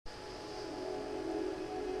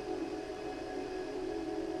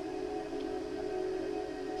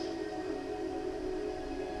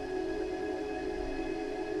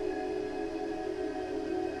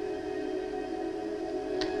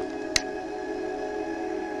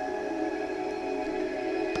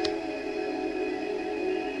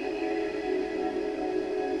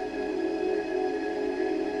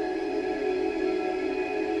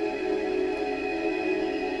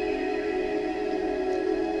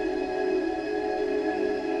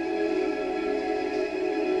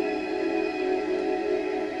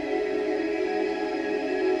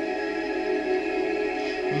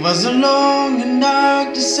Was a long and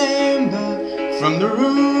dark December. From the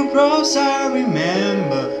rooftops I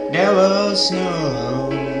remember there was snow,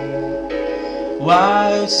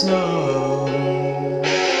 white snow.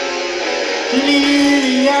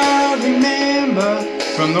 Clearly I remember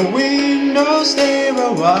from the windows they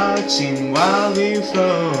were watching while we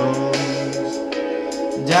froze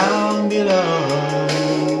down below.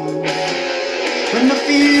 When the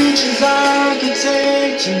future's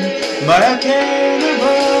architecture by a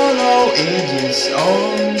cannibal or ages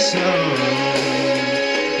on snow,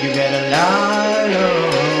 you better lie low.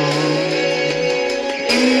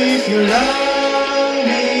 If you love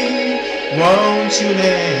me, won't you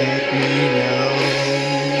let me know?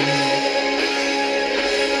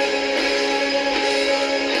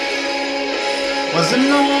 Was a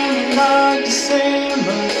long and dark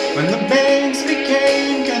December when the banks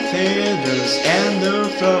became cathedrals and the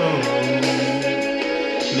floor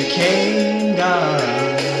became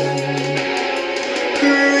dark.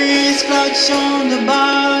 Priests clutched on the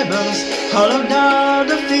Bibles, hollowed out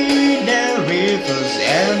the feet their rivers,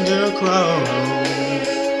 and the cross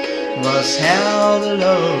was held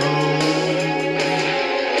low.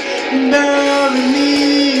 Bury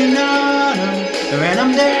me in autumn when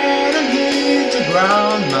I'm dead and hit the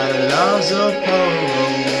ground, my love's a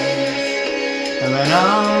poem. And when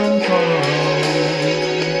I'm cold,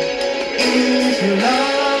 if you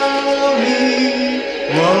love me,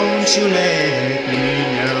 won't you let me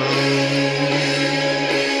know?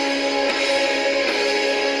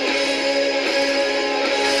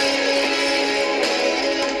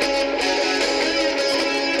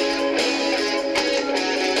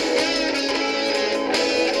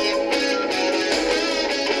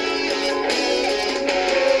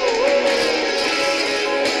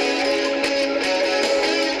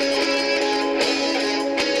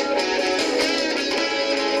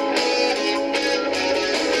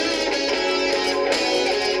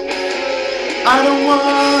 I don't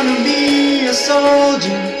wanna be a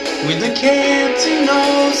soldier with a captain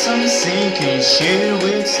on some sinking ship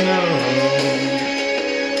with snow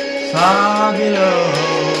far below.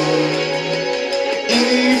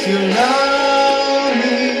 If you love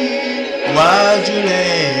me, why'd you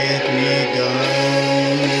let me go?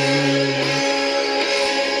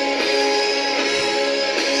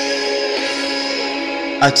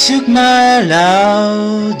 I took my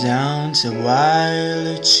love down to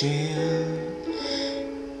wild chill.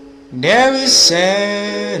 There we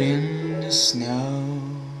sat in the snow.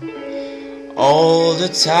 All the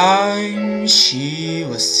time she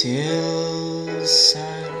was still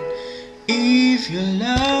silent. If you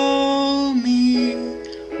love me,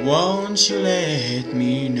 won't you let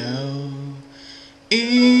me know?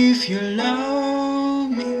 If you love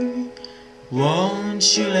me,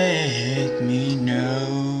 won't you let me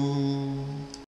know?